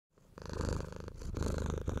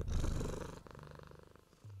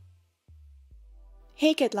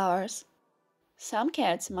Hey cat lovers! Some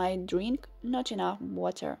cats might drink not enough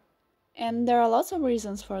water, and there are lots of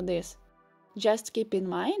reasons for this. Just keep in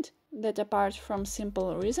mind that apart from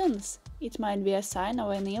simple reasons, it might be a sign of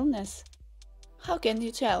an illness. How can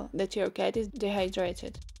you tell that your cat is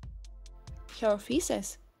dehydrated? Her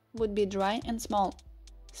feces would be dry and small,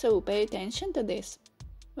 so pay attention to this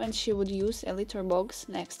when she would use a litter box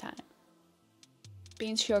next time.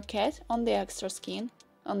 Pinch your cat on the extra skin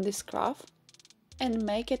on the scruff and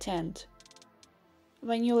make a tent.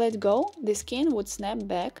 When you let go, the skin would snap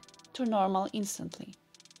back to normal instantly.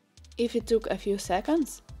 If it took a few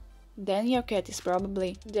seconds, then your cat is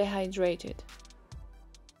probably dehydrated.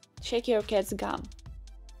 Check your cat's gum.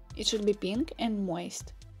 It should be pink and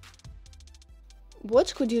moist.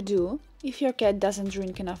 What could you do if your cat doesn't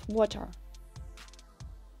drink enough water?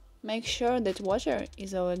 Make sure that water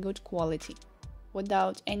is of a good quality,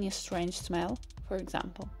 without any strange smell, for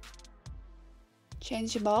example.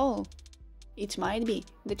 Change the bowl. It might be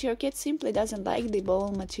that your cat simply doesn't like the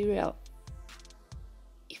bowl material.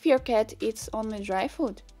 If your cat eats only dry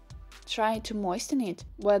food, try to moisten it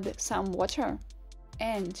with some water.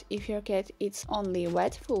 And if your cat eats only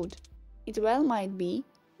wet food, it well might be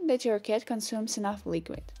that your cat consumes enough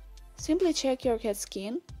liquid. Simply check your cat's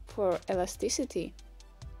skin for elasticity,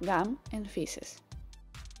 gum and feces.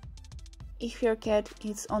 If your cat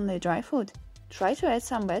eats only dry food, try to add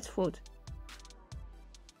some wet food.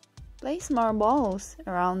 Place more bowls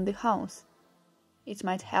around the house. It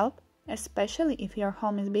might help, especially if your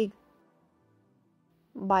home is big.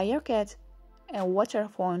 Buy your cat a water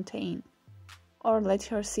fountain, or let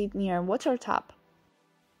her sit near a water tap.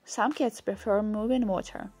 Some cats prefer moving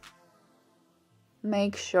water.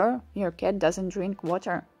 Make sure your cat doesn't drink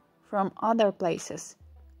water from other places,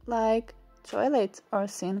 like toilet or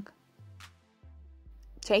sink.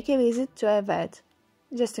 Take a visit to a vet,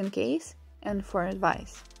 just in case and for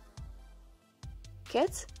advice.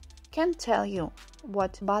 Cats can tell you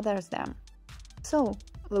what bothers them, so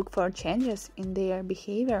look for changes in their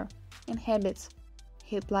behavior and habits.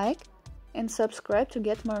 Hit like and subscribe to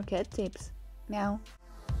get more cat tips. Meow.